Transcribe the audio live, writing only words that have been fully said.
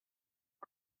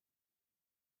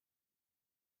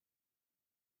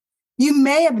You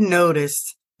may have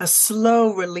noticed a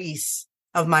slow release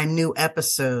of my new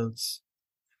episodes.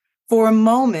 For a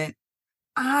moment,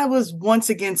 I was once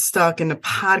again stuck in the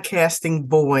podcasting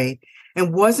void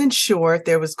and wasn't sure if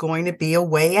there was going to be a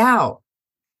way out.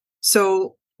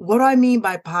 So, what do I mean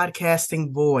by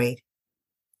podcasting void?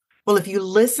 Well, if you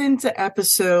listen to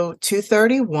episode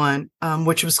 231,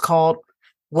 which was called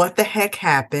What the Heck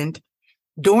Happened?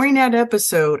 During that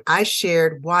episode, I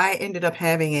shared why I ended up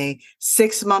having a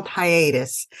 6-month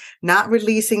hiatus, not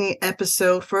releasing an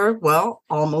episode for,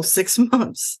 almost 6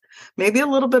 months, maybe a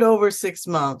little bit over 6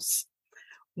 months.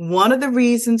 One of the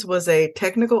reasons was a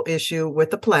technical issue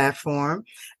with the platform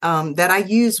that I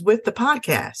use with the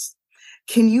podcast.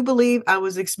 Can you believe I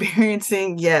was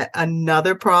experiencing yet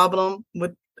another problem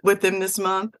with them this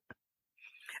month?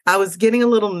 I was getting a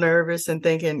little nervous and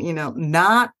thinking,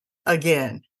 not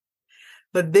again.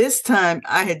 But this time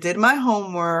I had did my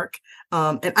homework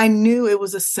and I knew it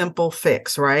was a simple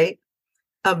fix, right?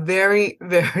 A very,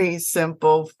 very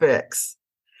simple fix.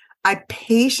 I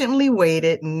patiently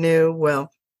waited and knew,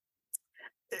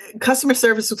 customer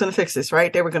service was going to fix this,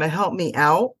 right? They were going to help me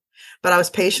out, but I was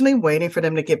patiently waiting for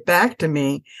them to get back to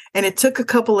me. And it took a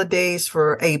couple of days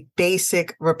for a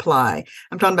basic reply.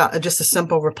 I'm talking about just a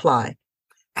simple reply.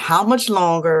 How much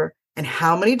longer and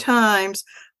how many times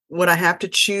would I have to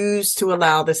choose to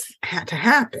allow this to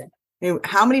happen?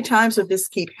 How many times would this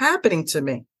keep happening to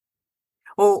me?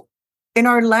 Well, in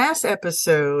our last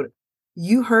episode,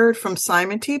 you heard from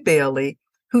Simon T. Bailey,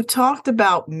 who talked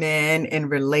about men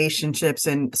and relationships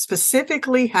and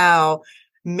specifically how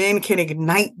men can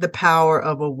ignite the power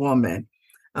of a woman.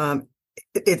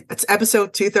 It's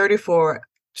episode 234.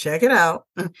 Check it out.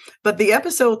 But the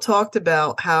episode talked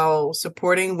about how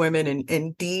supporting women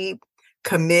in deep,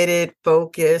 committed,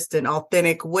 focused, and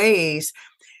authentic ways,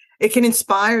 it can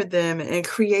inspire them and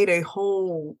create a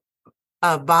whole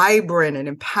vibrant and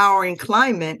empowering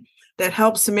climate that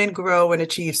helps men grow and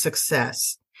achieve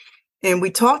success. And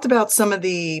we talked about some of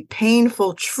the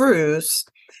painful truths,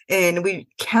 and we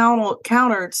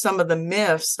countered some of the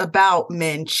myths about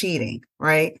men cheating,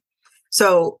 right?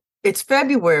 So it's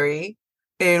February,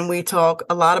 and we talk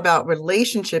a lot about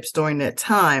relationships during that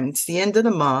time. It's the end of the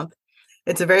month.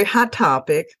 It's a very hot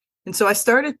topic. And so I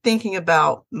started thinking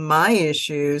about my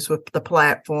issues with the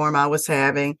platform I was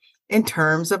having in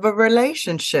terms of a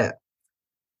relationship.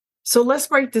 So let's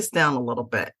break this down a little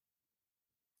bit.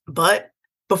 But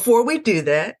before we do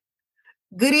that,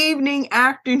 good evening,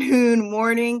 afternoon,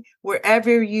 morning,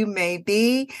 wherever you may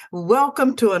be.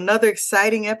 Welcome to another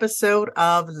exciting episode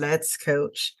of Let's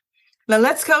Coach. Now,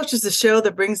 Let's Coach is the show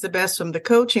that brings the best from the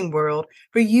coaching world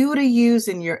for you to use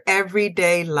in your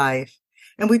everyday life.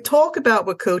 And we talk about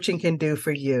what coaching can do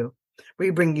for you. We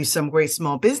bring you some great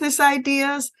small business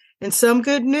ideas and some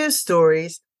good news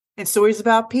stories and stories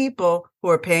about people who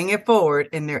are paying it forward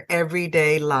in their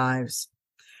everyday lives.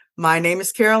 My name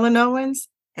is Carolyn Owens,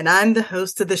 and I'm the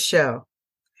host of the show.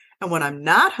 And when I'm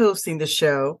not hosting the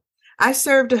show, I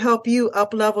serve to help you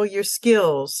up-level your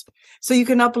skills so you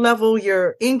can up-level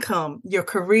your income, your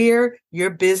career, your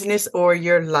business, or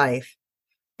your life.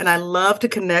 And I love to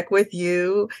connect with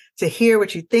you to hear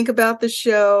what you think about the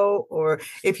show, or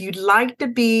if you'd like to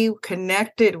be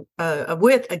connected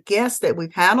with a guest that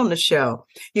we've had on the show,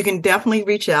 you can definitely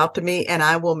reach out to me and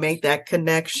I will make that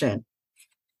connection.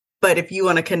 But if you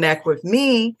want to connect with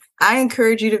me, I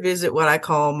encourage you to visit what I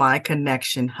call my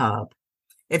Connection Hub.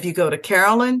 If you go to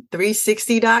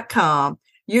Carolyn360.com,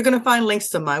 you're going to find links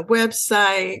to my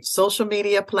website, social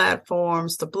media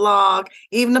platforms, the blog,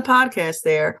 even the podcast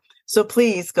there. So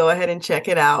please go ahead and check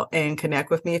it out and connect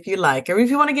with me if you like. Or if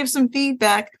you want to give some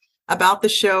feedback about the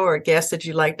show or a guest that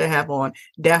you'd like to have on,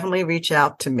 definitely reach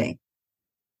out to me.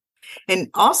 And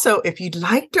also, if you'd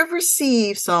like to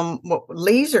receive some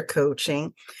laser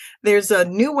coaching, there's a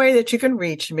new way that you can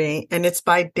reach me, and it's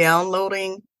by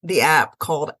downloading the app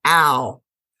called OWL.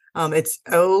 It's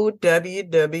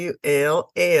OWWLL,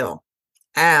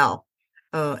 OWL.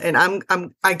 And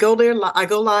I go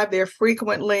live there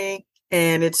frequently.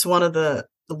 And it's one of the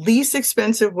least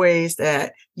expensive ways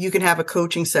that you can have a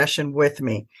coaching session with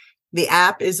me. The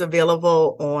app is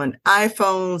available on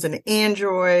iPhones and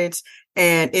Androids.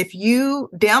 And if you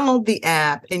download the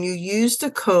app and you use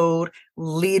the code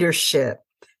LEADERSHIP,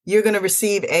 you're going to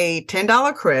receive a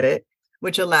 $10 credit,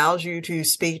 which allows you to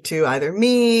speak to either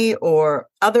me or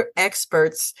other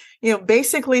experts,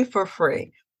 basically for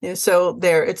free. And so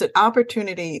it's an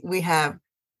opportunity. We have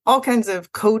all kinds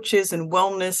of coaches and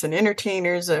wellness and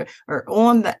entertainers are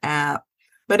on the app,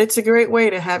 but it's a great way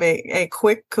to have a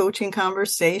quick coaching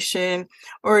conversation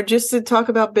or just to talk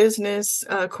about business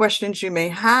questions you may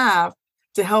have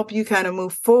to help you kind of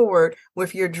move forward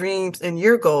with your dreams and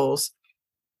your goals.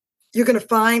 You're going to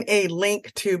find a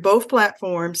link to both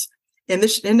platforms in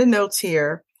the notes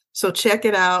here. So check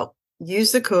it out,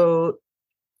 use the code,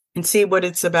 and see what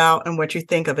it's about and what you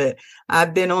think of it.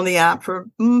 I've been on the app for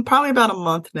probably about a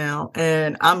month now,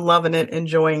 and I'm loving it,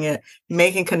 enjoying it,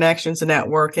 making connections and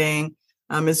networking,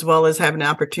 as well as having an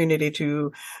opportunity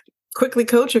to quickly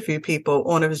coach a few people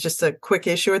on it was just a quick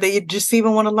issue, or they just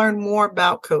even want to learn more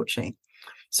about coaching.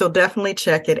 So definitely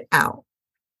check it out.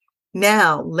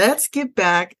 Now, let's get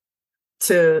back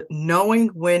to knowing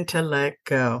when to let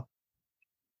go.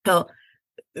 So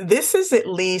this is at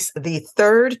least the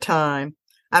third time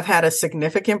I've had a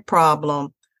significant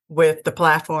problem with the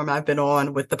platform I've been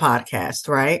on with the podcast,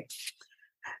 right?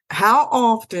 How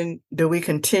often do we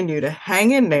continue to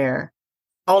hang in there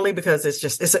only because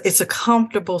it's a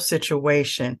comfortable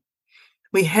situation?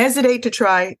 We hesitate to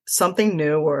try something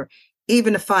new or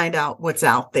even to find out what's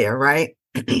out there, right?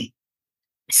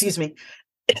 Excuse me.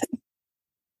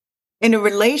 In a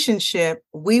relationship,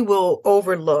 we will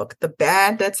overlook the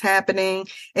bad that's happening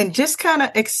and just kind of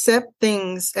accept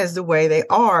things as the way they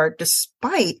are,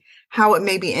 despite how it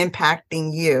may be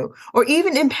impacting you or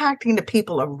even impacting the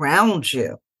people around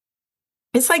you.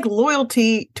 It's like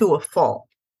loyalty to a fault.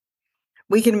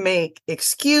 We can make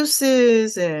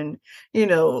excuses and,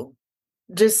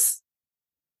 just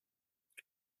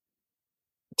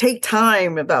take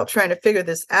time about trying to figure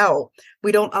this out.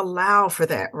 We don't allow for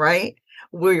that, right?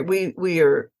 We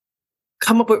are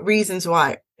come up with reasons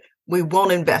why we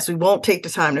won't invest. We won't take the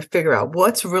time to figure out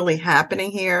what's really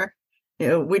happening here.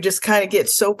 We just kind of get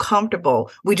so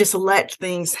comfortable. We just let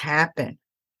things happen.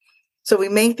 So we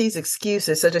make these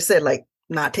excuses, such as I said, like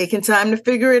not taking time to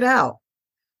figure it out.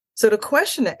 So the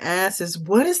question to ask is,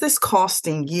 what is this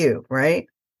costing you, right?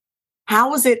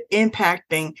 How is it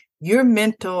impacting your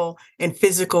mental and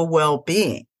physical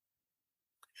well-being?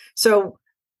 So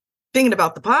thinking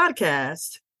about the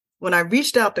podcast, when I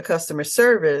reached out to customer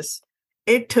service,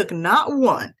 it took not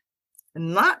one,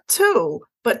 not two,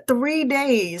 but 3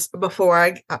 days before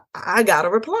I got a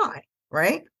reply,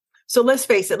 right? So let's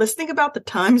face it, let's think about the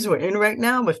times we're in right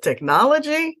now with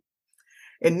technology.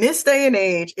 In this day and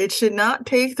age, it should not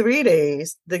take 3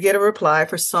 days to get a reply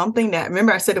for something that,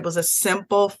 remember I said it was a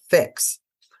simple fix,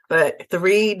 but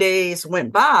 3 days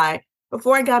went by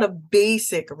before I got a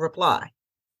basic reply.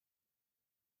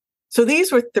 So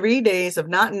these were 3 days of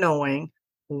not knowing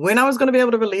when I was going to be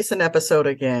able to release an episode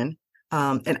again.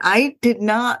 And I did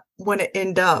not want to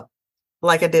end up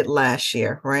like I did last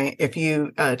year, right? If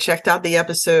you checked out the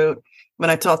episode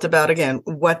when I talked about, again,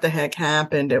 what the heck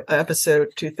happened, episode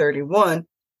 231,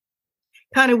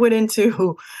 kind of went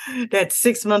into that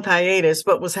 6-month hiatus,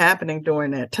 what was happening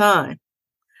during that time.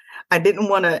 I didn't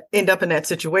want to end up in that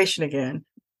situation again.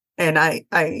 And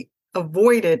I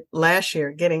avoided last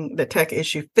year getting the tech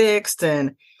issue fixed.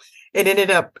 And I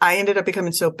ended up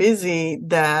becoming so busy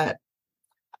that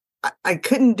I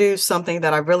couldn't do something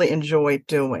that I really enjoyed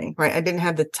doing, right? I didn't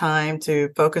have the time to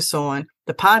focus on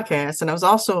the podcast. And I was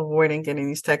also avoiding getting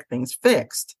these tech things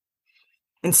fixed.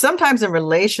 And sometimes in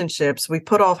relationships, we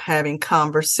put off having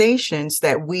conversations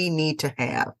that we need to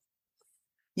have.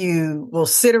 You will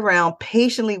sit around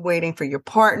patiently waiting for your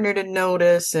partner to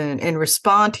notice and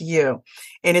respond to you.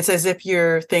 And it's as if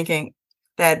you're thinking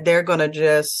that they're going to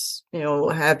just,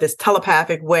 have this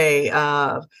telepathic way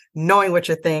of knowing what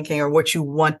you're thinking or what you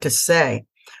want to say.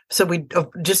 So we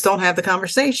just don't have the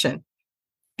conversation.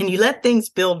 And you let things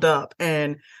build up.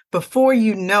 And before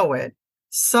you know it,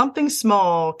 something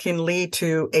small can lead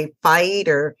to a fight,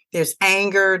 or there's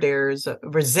anger, there's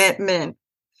resentment.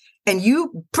 And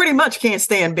you pretty much can't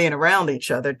stand being around each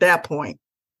other at that point.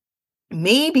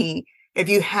 Maybe if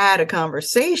you had the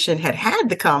conversation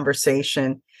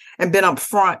and been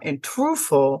upfront and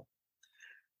truthful,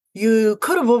 you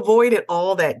could have avoided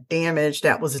all that damage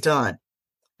that was done.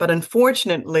 But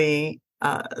unfortunately,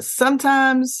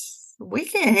 sometimes we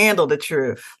can't handle the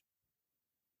truth.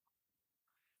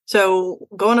 So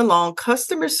going along,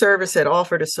 customer service had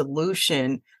offered a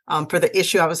solution for the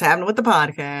issue I was having with the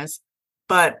podcast.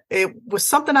 But it was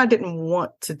something I didn't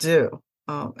want to do.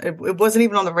 It wasn't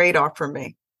even on the radar for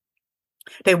me.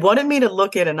 They wanted me to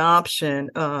look at an option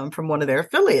from one of their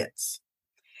affiliates.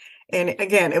 And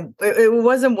again, it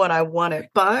wasn't what I wanted,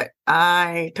 but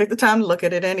I took the time to look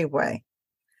at it anyway.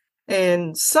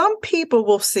 And some people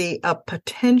will see a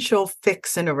potential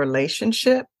fix in a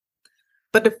relationship,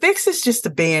 but the fix is just a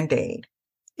Band-Aid.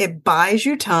 It buys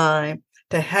you time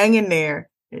to hang in there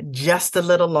just a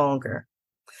little longer.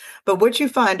 But what you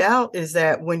find out is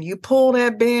that when you pull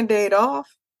that Band-Aid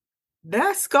off,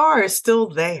 that scar is still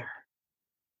there.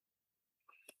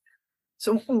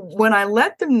 So when I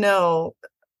let them know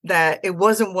that it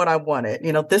wasn't what I wanted,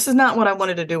 this is not what I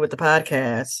wanted to do with the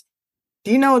podcast.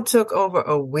 Do you know it took over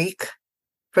a week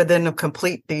for them to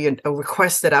complete the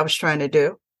request that I was trying to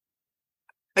do?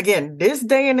 Again, this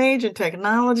day and age in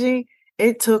technology,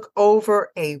 it took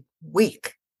over a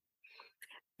week.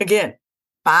 Again,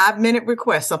 5-minute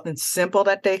request, something simple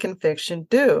that they can fix and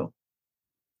do.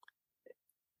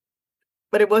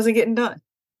 But it wasn't getting done.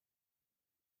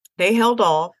 They held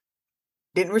off,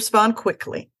 didn't respond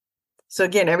quickly. So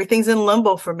again, everything's in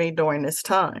limbo for me during this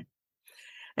time.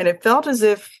 And it felt as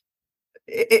if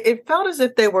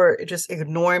they were just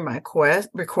ignoring my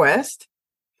request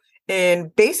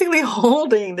and basically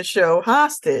holding the show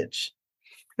hostage.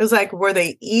 It was like, were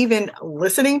they even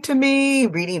listening to me,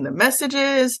 reading the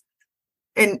messages?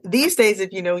 And these days,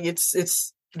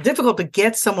 it's difficult to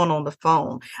get someone on the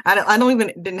phone. I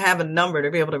didn't have a number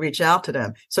to be able to reach out to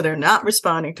them. So they're not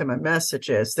responding to my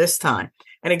messages this time.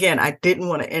 And again, I didn't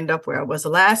want to end up where I was the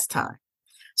last time.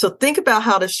 So think about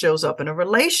how this shows up in a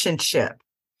relationship.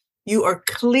 You are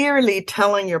clearly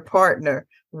telling your partner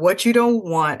what you don't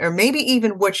want, or maybe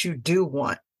even what you do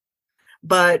want,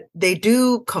 but they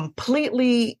do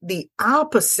completely the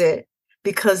opposite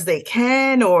because they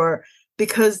can, or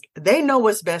because they know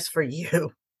what's best for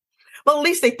you. Well, at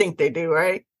least they think they do,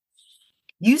 right?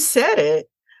 You said it,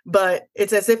 but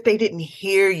it's as if they didn't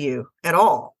hear you at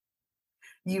all.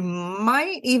 You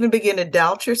might even begin to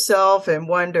doubt yourself and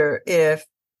wonder if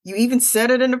you even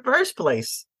said it in the first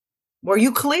place. Were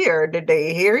you clear? Did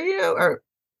they hear you? Or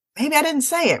maybe I didn't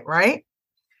say it, right?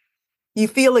 You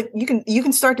feel like you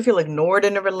can start to feel ignored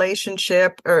in a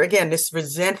relationship, or again, this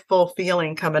resentful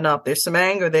feeling coming up. There's some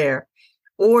anger there.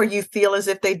 Or you feel as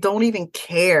if they don't even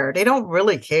care. They don't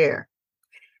really care.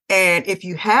 And if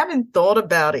you haven't thought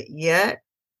about it yet,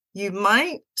 you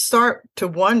might start to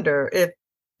wonder if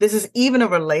this is even a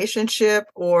relationship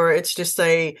or it's just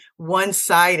a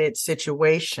one-sided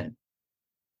situation.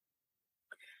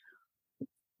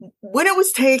 When it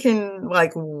was taking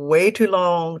like way too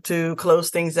long to close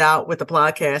things out with the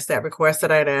podcast, that request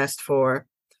that I had asked for,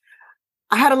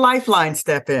 I had a lifeline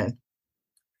step in.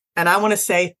 And I want to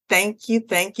say thank you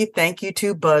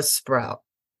to Buzzsprout.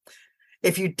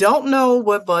 If you don't know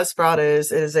what Buzzsprout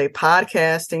is, it is a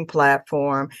podcasting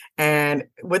platform. And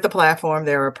with the platform,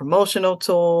 there are promotional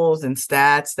tools and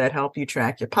stats that help you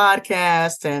track your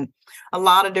podcast and a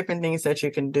lot of different things that you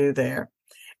can do there.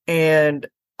 And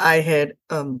I had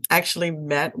actually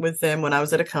met with them when I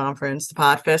was at a conference, the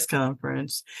PodFest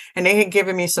conference, and they had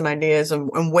given me some ideas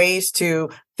and ways to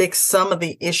fix some of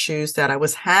the issues that I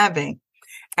was having.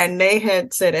 And they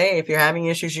had said, hey, if you're having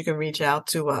issues, you can reach out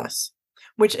to us,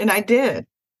 and I did.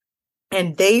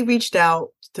 And they reached out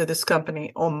to this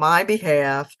company on my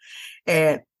behalf.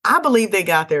 And I believe they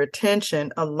got their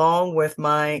attention along with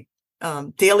my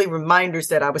daily reminders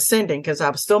that I was sending, because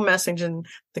I was still messaging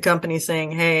the company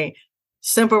saying, hey,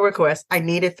 simple request, I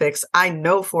need it fixed. I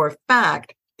know for a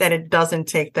fact that it doesn't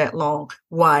take that long.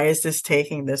 Why is this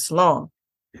taking this long?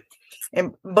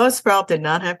 And Buzzsprout did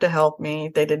not have to help me.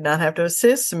 They did not have to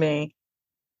assist me.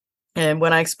 And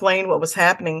when I explained what was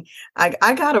happening,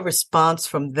 I got a response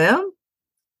from them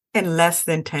in less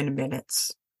than 10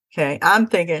 minutes. Okay. I'm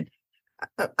thinking,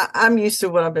 I'm used to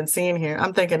what I've been seeing here.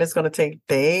 I'm thinking it's going to take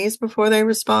days before they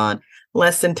respond.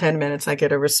 Less than 10 minutes, I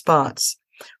get a response.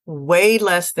 Way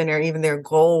less than even their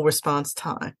goal response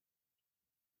time.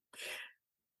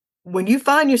 When you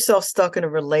find yourself stuck in a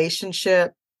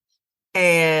relationship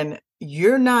and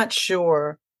you're not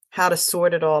sure how to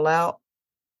sort it all out,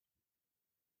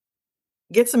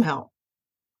 get some help.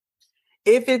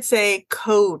 If it's a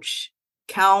coach,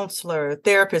 counselor,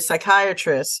 therapist,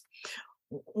 psychiatrist,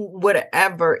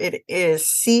 whatever it is,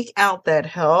 seek out that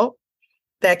help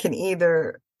that can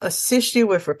either assist you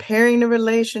with repairing the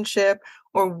relationship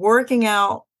or working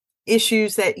out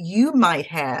issues that you might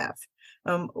have.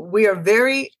 We are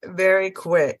very, very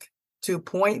quick to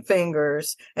point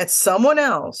fingers at someone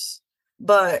else.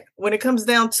 But when it comes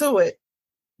down to it,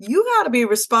 you got to be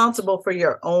responsible for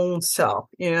your own self.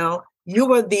 You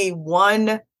are the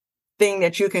one thing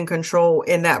that you can control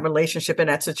in that relationship, in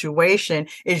that situation,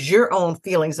 is your own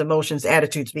feelings, emotions,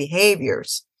 attitudes,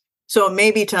 behaviors. So it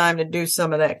may be time to do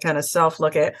some of that kind of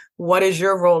self-look at what is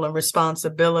your role and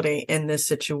responsibility in this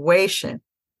situation.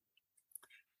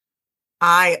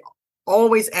 I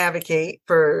always advocate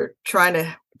for trying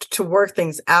to work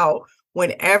things out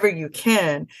whenever you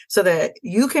can, so that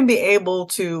you can be able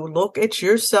to look at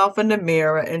yourself in the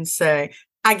mirror and say,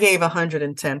 I gave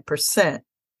 110%.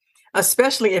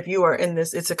 Especially if you are in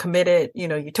this, it's a committed,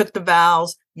 you took the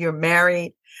vows, you're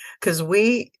married, because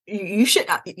you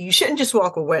shouldn't just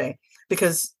walk away,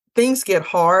 because things get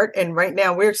hard, and right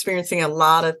now we're experiencing a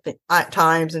lot of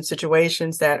times and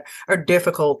situations that are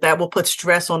difficult, that will put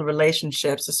stress on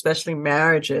relationships, especially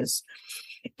marriages.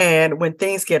 And when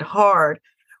things get hard,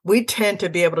 we tend to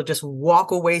be able to just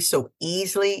walk away so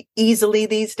easily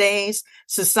these days.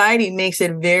 Society makes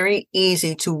it very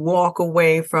easy to walk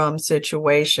away from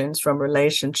situations, from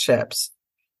relationships.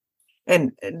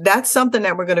 And that's something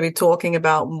that we're going to be talking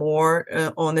about more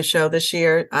on the show this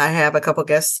year. I have a couple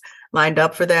guests lined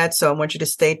up for that, so I want you to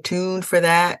stay tuned for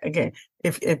that. Again,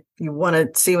 if you want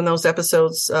to see when those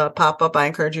episodes pop up, I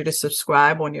encourage you to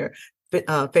subscribe on your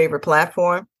favorite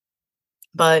platform.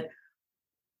 But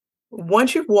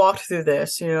once you've walked through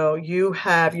this,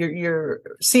 you're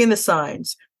seeing the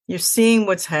signs, you're seeing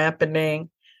what's happening,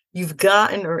 you've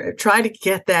gotten or tried to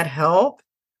get that help,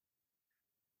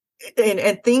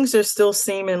 and things are still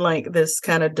seeming like this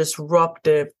kind of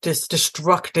destructive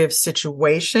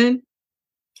situation.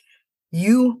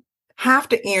 You have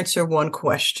to answer one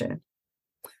question.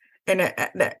 And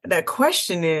that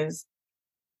question is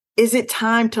it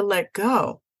time to let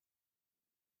go?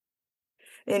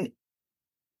 And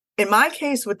in my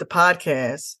case with the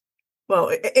podcast, well,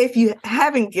 if you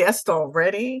haven't guessed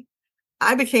already,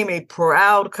 I became a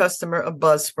proud customer of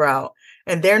Buzzsprout,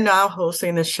 and they're now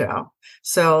hosting the show.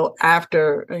 So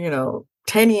after,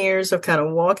 10 years of kind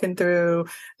of walking through,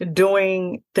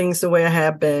 doing things the way I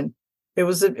have been, it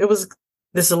was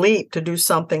this leap to do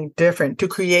something different, to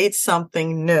create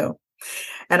something new.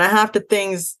 And I have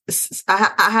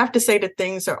to say that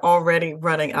things are already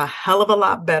running a hell of a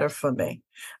lot better for me.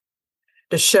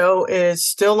 The show is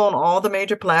still on all the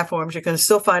major platforms. You can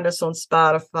still find us on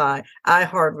Spotify,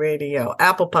 iHeartRadio,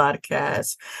 Apple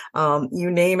Podcasts,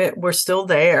 you name it, we're still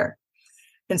there.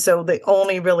 And so the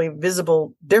only really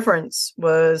visible difference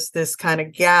was this kind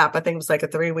of gap. I think it was like a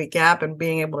 3-week gap in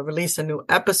being able to release a new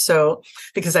episode,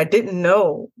 because I didn't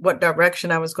know what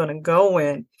direction I was going to go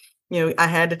in. I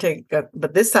had to take,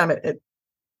 but this time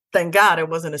thank God it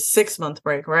wasn't a 6-month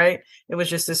break, right? It was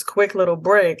just this quick little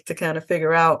break to kind of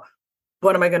figure out,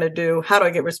 what am I going to do? How do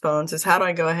I get responses? How do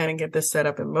I go ahead and get this set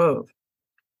up and move?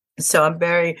 So I'm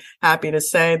very happy to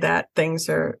say that things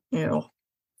are,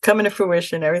 coming to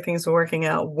fruition. Everything's working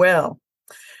out well.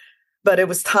 But it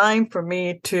was time for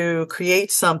me to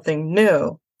create something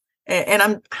new. And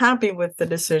I'm happy with the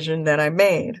decision that I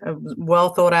made. Well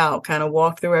thought out, kind of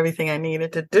walked through everything I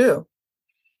needed to do.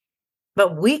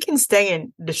 But we can stay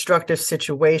in destructive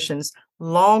situations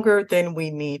longer than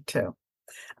we need to.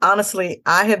 Honestly,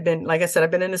 I have been, like I said, I've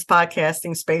been in this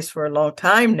podcasting space for a long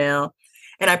time now,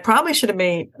 and I probably should have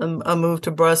made a move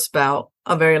to Buzzsprout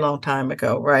a very long time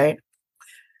ago, right?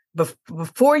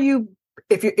 Before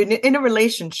if you're in a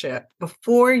relationship,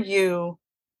 before you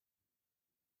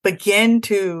begin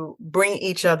to bring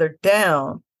each other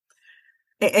down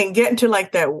and get into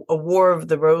like a War of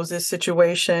the Roses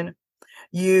situation,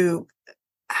 you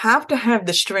have to have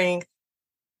the strength,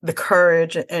 the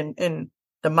courage, and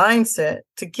the mindset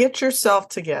to get yourself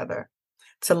together,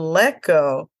 to let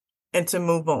go, and to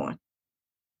move on.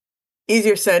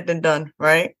 Easier said than done,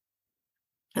 right?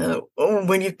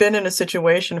 When you've been in a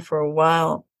situation for a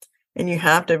while and you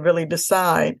have to really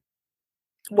decide,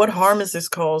 what harm is this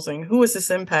causing? Who is this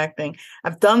impacting?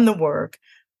 I've done the work.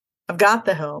 I've got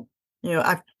the help.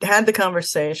 I've had the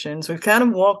conversations. We've kind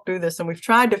of walked through this and we've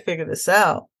tried to figure this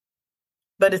out,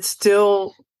 but it's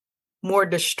still more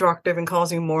destructive and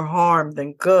causing more harm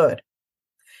than good.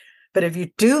 But if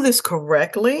you do this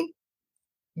correctly,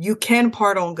 you can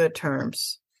part on good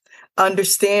terms,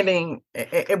 understanding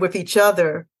with each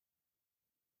other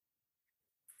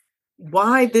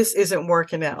why this isn't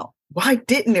working out. Why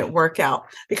didn't it work out?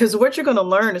 Because what you're going to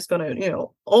learn is going to,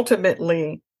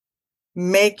 ultimately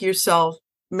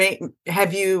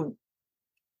have you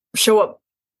show up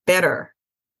better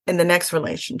in the next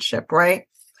relationship, right?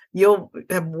 You'll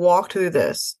have walked through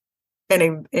this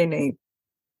in a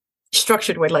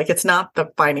structured way. Like, it's not the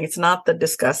fighting, it's not the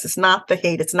disgust, it's not the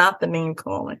hate, it's not the name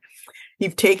calling.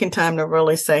 You've taken time to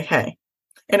really say, hey.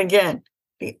 And again,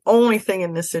 the only thing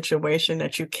in this situation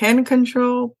that you can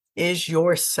control is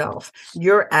yourself,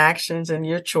 your actions and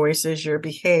your choices, your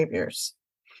behaviors.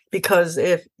 Because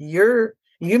if you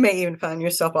may even find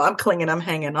yourself, well, I'm clinging, I'm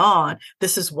hanging on.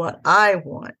 This is what I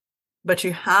want. But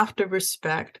you have to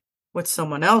respect what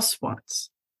someone else wants,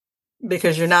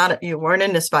 because you weren't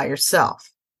in this by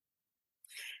yourself.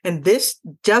 And this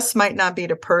just might not be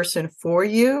the person for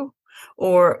you,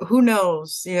 or who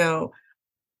knows,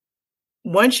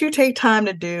 once you take time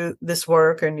to do this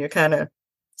work and you're kind of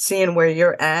seeing where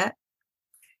you're at,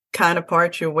 kind of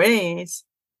part your ways,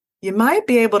 you might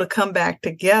be able to come back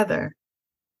together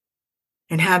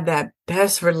and have that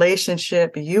best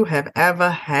relationship you have ever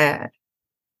had.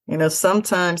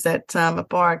 Sometimes that time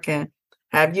apart can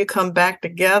have you come back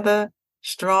together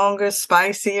stronger,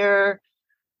 spicier,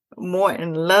 more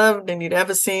in love than you'd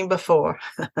ever seen before.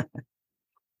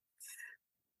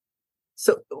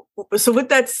 So, so with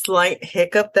that slight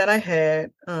hiccup that I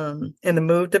had, in the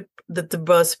move to the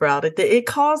Buzzsprout, it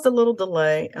caused a little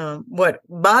delay. What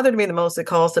bothered me the most, it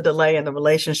caused a delay in the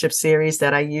relationship series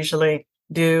that I usually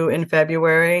do in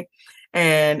February.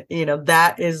 And,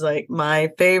 that is like my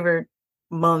favorite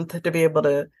month to be able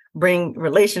to bring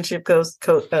relationship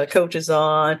coaches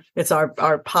on. It's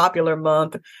our popular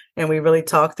month, and we really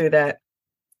talk through that.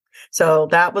 So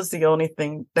that was the only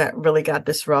thing that really got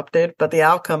disrupted. But the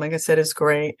outcome, like I said, is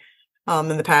great,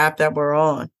 in the path that we're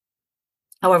on.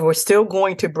 However, we're still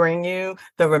going to bring you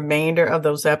the remainder of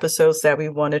those episodes that we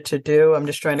wanted to do. I'm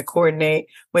just trying to coordinate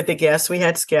with the guests we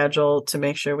had scheduled to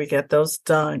make sure we get those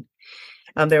done.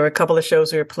 There were a couple of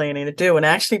shows we were planning to do, and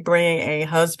actually bringing a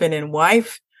husband and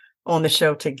wife on the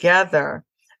show together.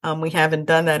 We haven't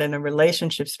done that in a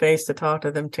relationship space, to talk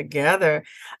to them together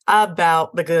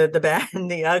about the good, the bad,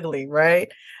 and the ugly, right?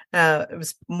 It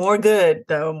was more good,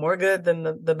 though, more good than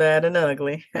the bad and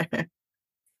ugly.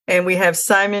 And we have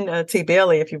Simon T.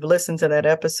 Bailey, if you've listened to that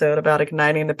episode about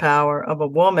igniting the power of a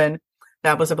woman.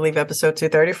 That was, I believe, episode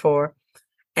 234.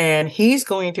 And he's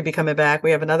going to be coming back.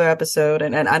 We have another episode,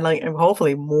 and I'd like, and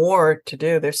hopefully more to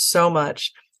do. There's so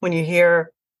much when you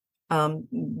hear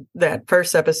that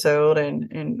first episode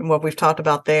and what we've talked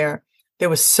about there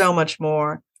was so much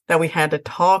more that we had to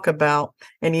talk about.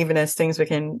 And even as things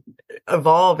begin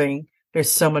evolving,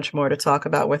 there's so much more to talk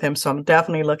about with him. So I'm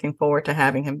definitely looking forward to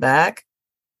having him back.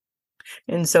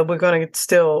 And so we're going to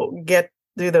still get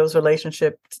through those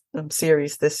relationship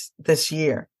series this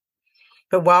year.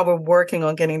 But while we're working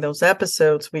on getting those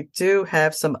episodes, we do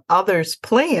have some others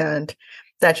planned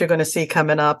that you're going to see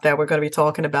coming up, that we're going to be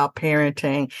talking about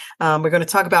parenting. We're going to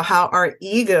talk about how our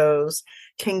egos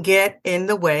can get in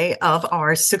the way of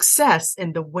our success,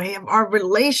 in the way of our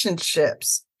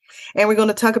relationships. And we're going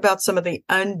to talk about some of the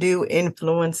undue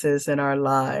influences in our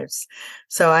lives.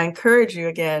 So I encourage you,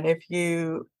 again, if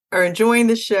you are enjoying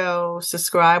the show,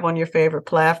 subscribe on your favorite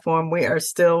platform. We are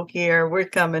still here. We're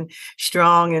coming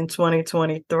strong in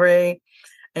 2023.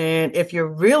 And if you're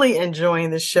really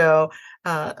enjoying the show,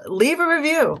 leave a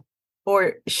review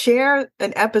or share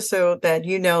an episode that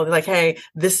like, hey,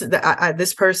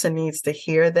 this person needs to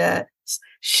hear that.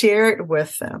 Share it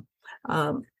with them.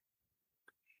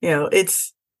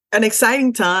 It's an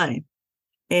exciting time,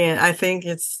 and I think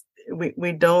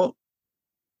we don't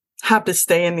have to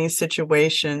stay in these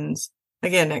situations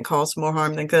again that cause more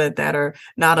harm than good, that are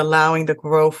not allowing the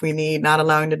growth we need, not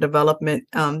allowing the development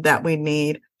that we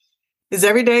need. Is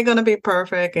every day going to be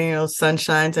perfect and,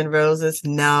 sunshines and roses?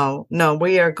 No,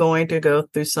 we are going to go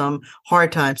through some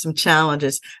hard times, some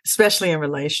challenges, especially in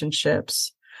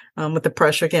relationships, with the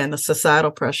pressure, again, the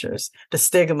societal pressures, the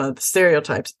stigma, the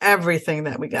stereotypes, everything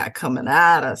that we got coming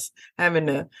at us, having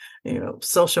to,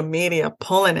 social media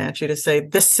pulling at you to say,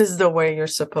 this is the way you're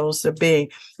supposed to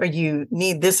be, or you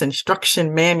need this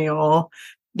instruction manual,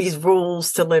 these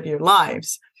rules to live your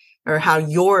lives, or how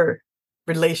your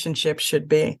relationship should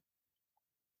be.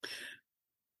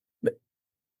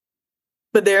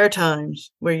 But there are times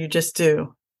where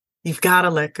you've got to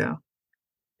let go.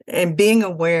 And being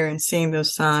aware and seeing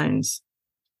those signs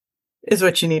is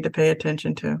what you need to pay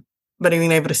attention to. But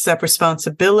being able to accept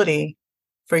responsibility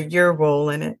for your role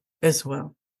in it as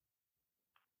well.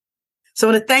 So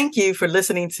I want to thank you for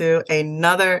listening to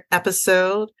another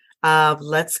episode of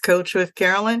Let's Coach with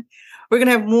Carolyn. We're going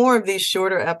to have more of these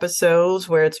shorter episodes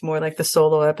where it's more like the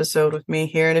solo episode with me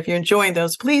here. And if you're enjoying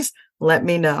those, please let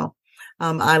me know.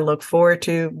 I look forward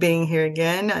to being here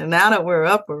again. And now that we're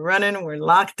up, we're running, we're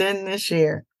locked in this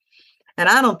year. And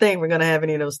I don't think we're going to have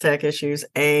any of those tech issues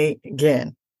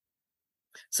again.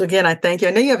 So again, I thank you.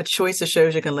 I know you have a choice of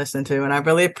shows you can listen to, and I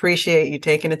really appreciate you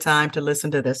taking the time to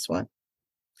listen to this one.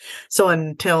 So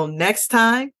until next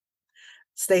time,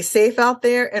 stay safe out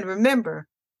there. And remember,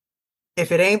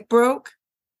 if it ain't broke,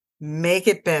 make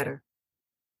it better.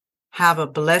 Have a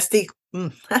blessed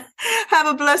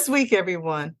week,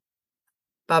 everyone.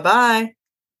 Bye-bye.